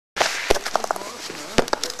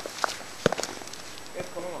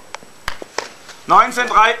Jetzt kommen wir.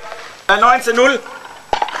 19,3. 19,0. 19,0.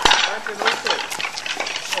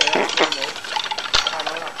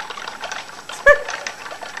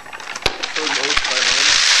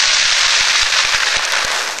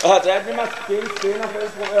 Ah, der hat nicht mal gegen 10 auf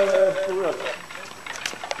 11 berührt.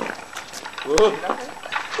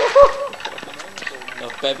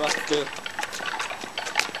 Noch Pepper.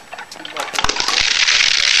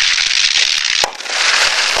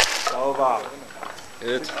 Sauber.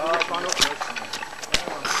 Gut. Ah, war noch nicht.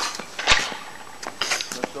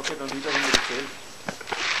 Das Stock hat noch wieder hingezählt.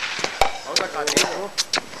 Außer gerade eben.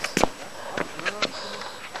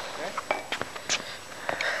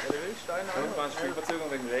 Irgendwann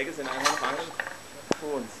Spielverzögerung wegen Regen sind einfach noch Angst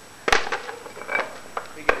vor uns.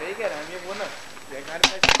 Wegen Regen, da haben wir gewonnen. Wir haben keine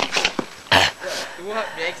Pech. Du hast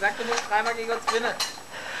mir gesagt, du musst dreimal gegen uns gewinnen.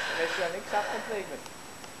 Du hättest ja nicht geschafft, wenn es regnet.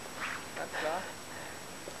 Ganz klar.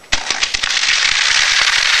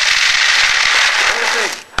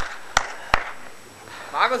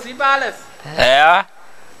 Markus, sieht man alles? Ja.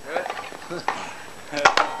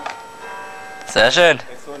 Sehr schön. Das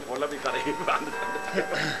ist so ein Roller wie gerade eben war.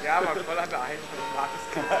 Ja, aber voll an der einen.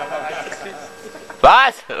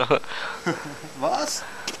 Was? Was?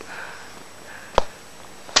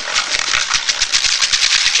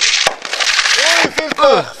 Oh, viel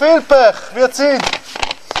Pech, viel Pech, wir ziehen.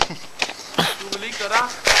 Du überliegt, oder?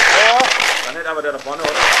 Ja. Dann nicht aber der da vorne,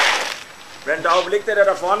 oder? Wenn da oben liegt, der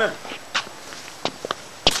da vorne.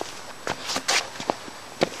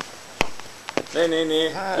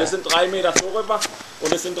 Nee. Wir sind 3 Meter so rüber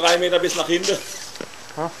und es sind 3 Meter bis nach hinten.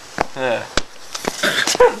 Ja.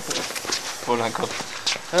 Voll an Kopf.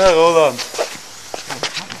 Herr Roland.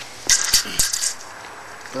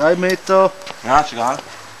 3 Meter. Ja, ist egal.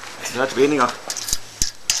 Der hat weniger.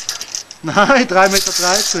 Nein, 3,13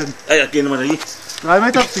 Meter. Ja, gehen wir mal da hin. 3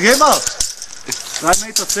 Meter, geh mal. 3,10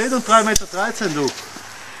 Meter und 3,13 Meter, du.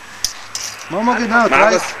 Machen wir genau,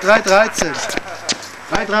 3,13.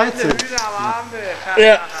 3,13. Hühner am Abend.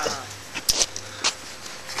 Ja.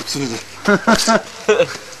 Gibt's nicht.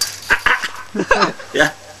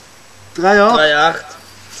 Ja. 3,8. 3,8.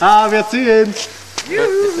 Ah, wir ziehen.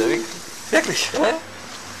 Wirklich? Ja.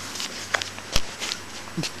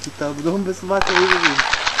 Ich glaube noch ein bisschen weiter rübergehen.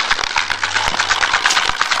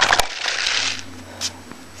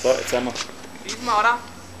 So, jetzt haben wir. Schießen wir, oder?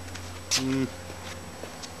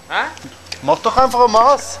 Hä? Mach doch einfach ein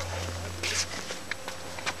Maß.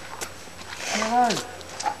 Nein.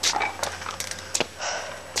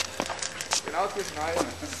 Genau zwischen Halten.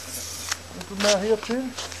 Kannst du mal hier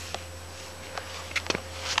ziehen?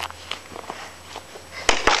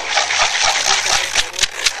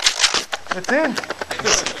 Wir ziehen. Ich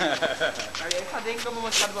habe extra den genommen, wo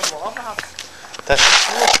man es gerade überworfen hat.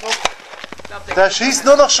 Der schießt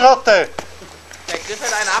nur noch Schrotte. Der Griff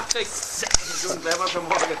hat einen abkriegt. Ich will selber für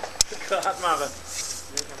morgen gerade machen.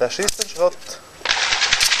 Der schießt den Schrott.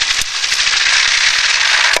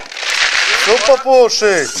 Super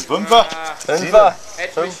Bursche. 5er? Fünfer.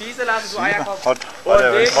 Hättest du mich schießen lassen, du Eierkopf.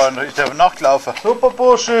 Warte, ich darf nachlaufen. Super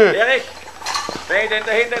Bursche. Erik, wenn ich den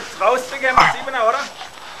da hinten jetzt rauszwinge, haben wir 7er, oder?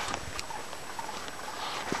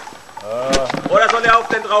 Oder soll er auf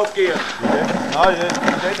den drauf gehen? Nein, der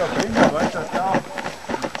steht auf hinten, weißt du, da.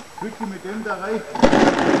 Hütte mit dem da rein.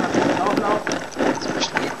 Auflaufen.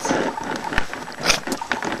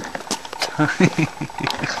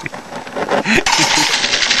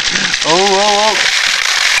 Oh.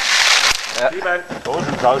 Ja. 7.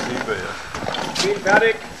 Großen Klaus Liebe, ja. Spiel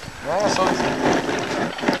fertig. Ja, sonst.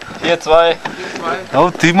 4,2. Oh,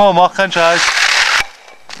 Timo, mach keinen Scheiß.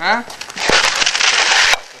 Hä?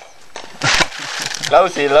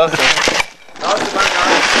 Klausi, los. Raus, du Mann,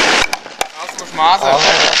 Raus muss Maße.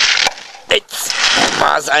 Jetzt.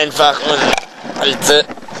 Maß einfach und Holze.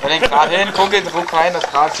 Soll den gerade hin, guck in den Druck rein, das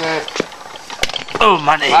Gras. Oh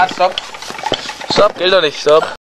Mann, ey. Stopp. Stopp, gilt doch nicht, stopp.